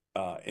 back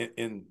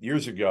in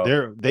years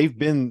ago, they've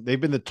been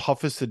the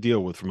toughest to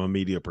deal with from a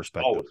media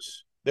perspective.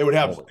 Always. They would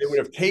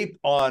have tape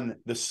on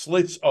the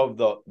slits of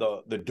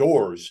the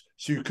doors,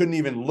 so you couldn't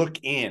even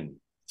look in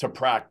to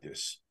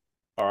practice.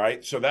 All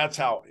right, so that's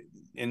how.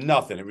 In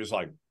nothing, it was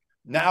like,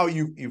 now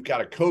you've got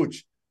a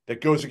coach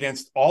that goes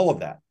against all of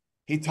that.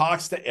 He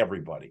talks to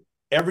everybody.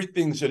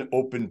 Everything's an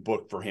open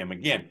book for him.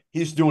 Again,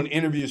 he's doing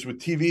interviews with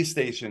TV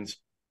stations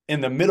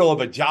in the middle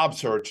of a job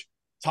search,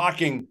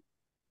 talking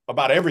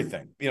about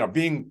everything,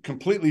 being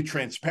completely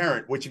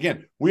transparent, which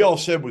again, we all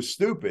said was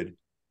stupid,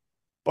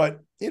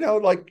 but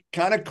like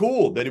kind of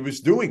cool that he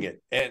was doing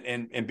it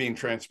and being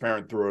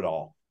transparent through it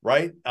all.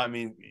 Right. I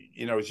mean,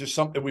 it's just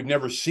something we've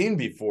never seen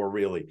before,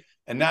 really.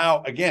 And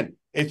now, again,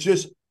 it's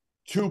just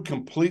two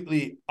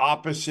completely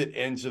opposite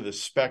ends of the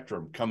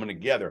spectrum coming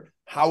together.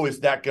 How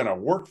is that going to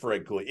work for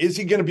Ed Cooley? Is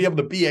he going to be able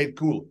to be Ed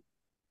Cooley?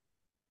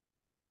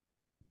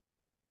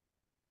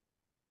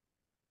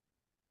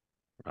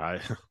 I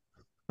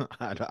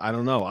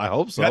don't know. I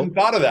hope so. You hadn't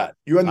thought of that.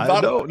 You hadn't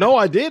thought of that. No,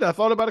 I did. I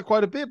thought about it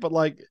quite a bit, but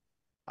like,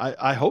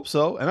 I hope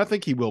so. And I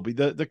think he will be.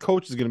 The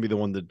coach is going to be the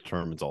one that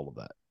determines all of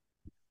that.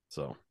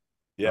 So,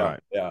 yeah. All right.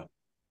 Yeah.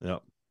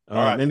 Yep. All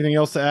right. Anything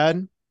else to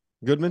add,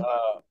 Goodman?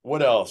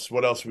 What else?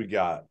 What else we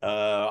got?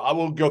 I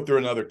will go through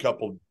another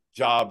couple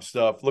job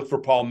stuff. Look for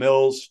Paul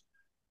Mills,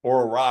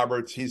 Oral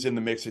Roberts. He's in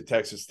the mix at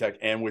Texas Tech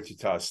and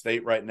Wichita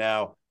State right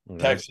now. Okay.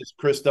 Texas,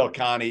 Chris Del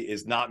Conte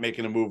is not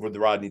making a move with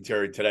Rodney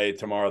Terry today,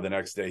 tomorrow, the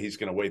next day. He's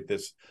going to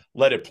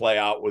let it play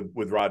out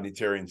with Rodney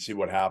Terry and see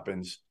what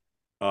happens.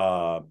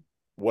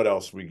 What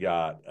else we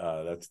got?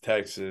 That's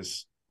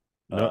Texas.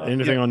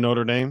 Anything on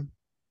Notre Dame?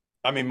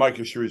 I mean,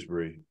 Micah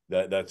Shrewsbury,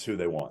 that's who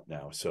they want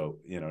now. So,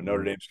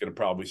 Notre Dame's going to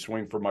probably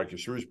swing for Micah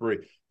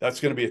Shrewsbury. That's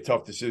going to be a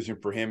tough decision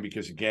for him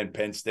because, again,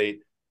 Penn State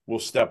will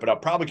step it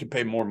up. Probably can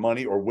pay more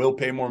money or will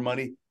pay more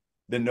money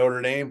than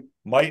Notre Dame.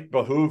 Might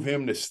behoove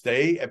him to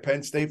stay at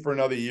Penn State for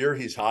another year.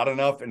 He's hot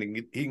enough and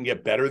he can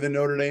get better than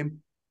Notre Dame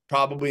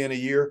probably in a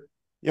year.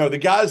 The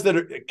guys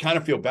that kind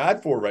of feel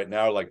bad for right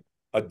now, like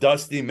a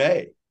Dusty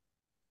May,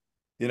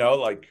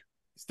 like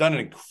he's done an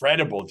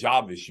incredible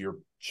job this year.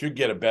 Should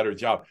get a better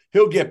job.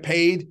 He'll get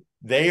paid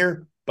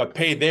there, but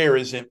paid there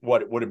isn't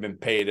what would have been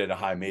paid at a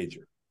high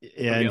major.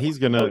 Yeah, and he's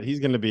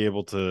gonna be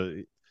able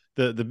to.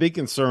 The big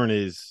concern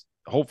is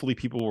hopefully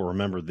people will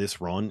remember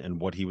this run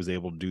and what he was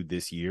able to do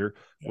this year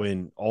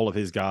when all of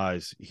his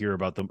guys hear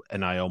about the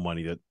NIL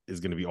money that is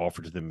going to be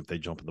offered to them if they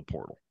jump in the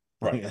portal.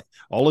 Right.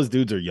 All his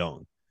dudes are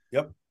young.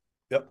 Yep.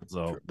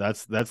 So True.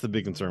 that's the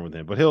big concern with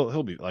him. But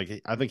he'll be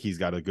like, I think he's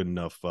got a good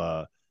enough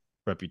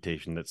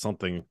reputation that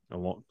something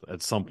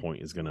at some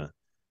point is gonna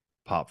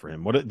pop for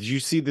him. What did you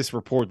see this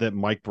report that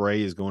Mike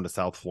Bray is going to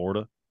South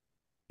Florida?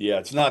 Yeah,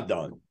 it's not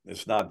done.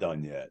 It's not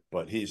done yet,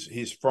 but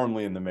he's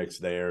firmly in the mix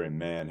there, and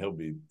man,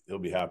 he'll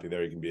be happy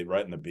there. He can be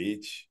right in the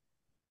beach.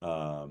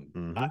 I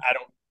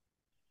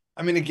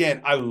mean,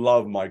 again, I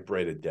love Mike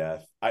Bray to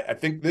death. I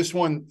think this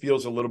one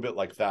feels a little bit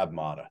like Thad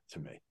Matta to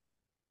me.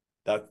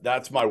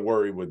 That's my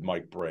worry with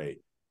Mike Bray.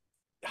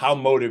 How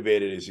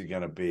motivated is he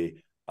going to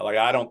be? Like,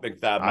 I don't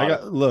think Thad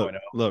Matta.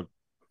 Look,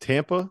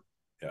 Tampa.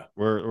 Yeah,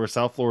 where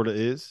South Florida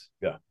is.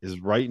 Yeah,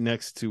 is right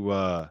next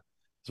to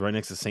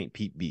St.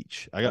 Pete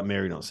Beach. I got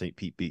married on St.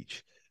 Pete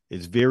Beach.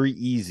 It's very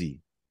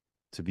easy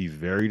to be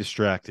very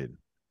distracted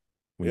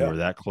when you're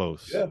that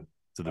close to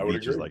the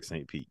beaches like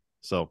St. Pete.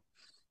 So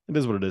it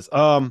is what it is.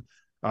 All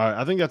right,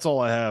 I think that's all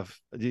I have.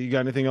 Do you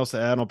got anything else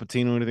to add on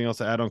Pitino? Anything else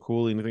to add on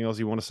Cooley? Anything else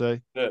you want to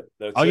say?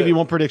 I'll give you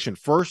one prediction.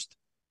 First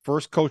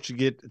coach to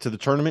get to the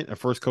tournament and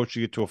first coach to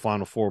get to a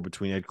Final Four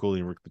between Ed Cooley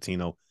and Rick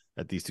Pitino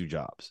at these two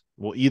jobs.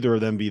 Will either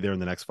of them be there in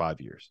the next 5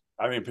 years?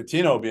 I mean,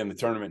 Pitino will be in the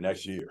tournament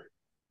next year.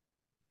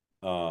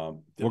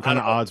 What kind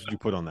of odds would you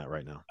put on that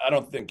right now? I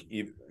don't think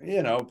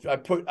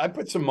I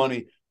put some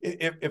money.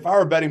 If I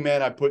were a betting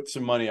man, I put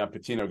some money on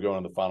Pitino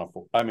going to the Final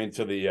Four. I mean,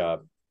 to the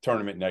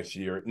tournament next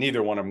year.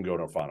 Neither one of them go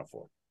to a Final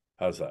Four.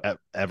 How's that?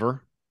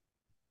 Ever?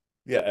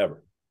 Yeah,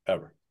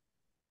 ever.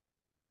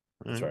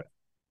 That's right.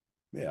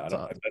 Yeah,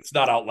 that's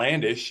not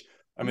outlandish.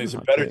 I mean, there's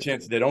a better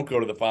chance they don't go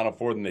to the Final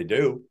Four than they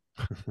do.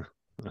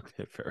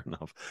 Okay, fair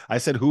enough. I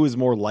said who is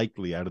more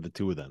likely out of the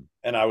two of them?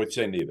 And I would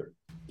say neither.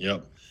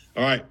 Yep.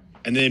 All right.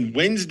 And then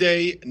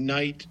Wednesday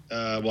night,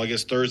 I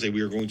guess Thursday,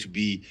 we are going to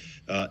be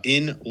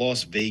in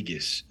Las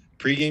Vegas.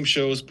 Pre-game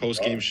shows,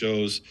 post-game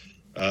shows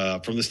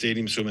from the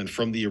stadium, and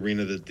from the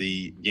arena that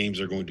the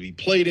games are going to be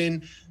played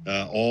in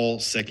all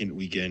second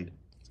weekend.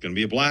 It's going to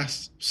be a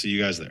blast. See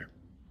you guys there.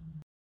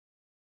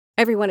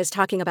 Everyone is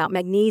talking about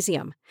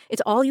magnesium.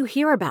 It's all you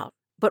hear about.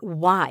 But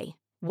why?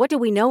 What do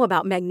we know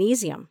about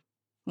magnesium?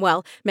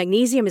 Well,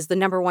 magnesium is the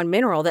 #1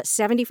 mineral that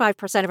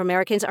 75% of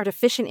Americans are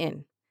deficient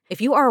in.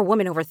 If you are a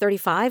woman over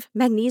 35,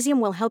 magnesium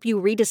will help you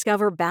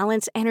rediscover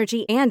balance,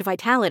 energy, and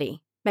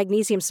vitality.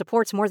 Magnesium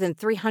supports more than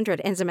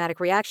 300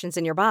 enzymatic reactions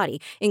in your body,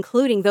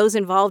 including those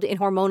involved in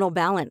hormonal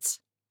balance.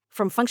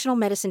 From functional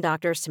medicine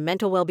doctors to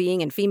mental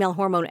well-being and female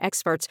hormone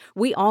experts,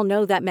 we all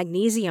know that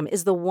magnesium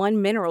is the one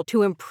mineral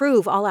to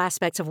improve all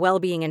aspects of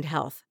well-being and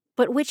health.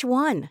 But which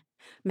one?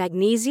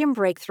 Magnesium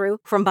Breakthrough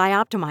from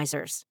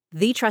Bioptimizers,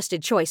 the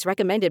trusted choice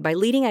recommended by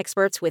leading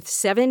experts with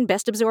 7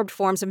 best-absorbed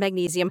forms of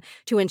magnesium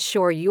to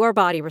ensure your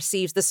body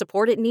receives the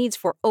support it needs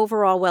for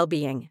overall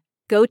well-being.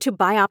 Go to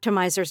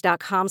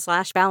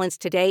bioptimizers.com/balance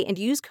today and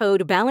use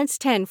code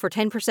BALANCE10 for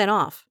 10%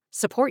 off.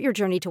 Support your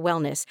journey to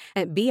wellness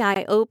at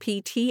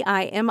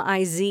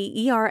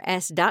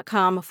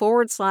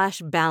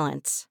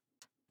bioptimizers.com/balance.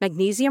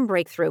 Magnesium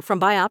Breakthrough from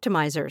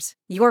Bioptimizers,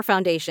 your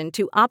foundation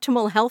to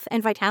optimal health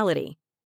and vitality.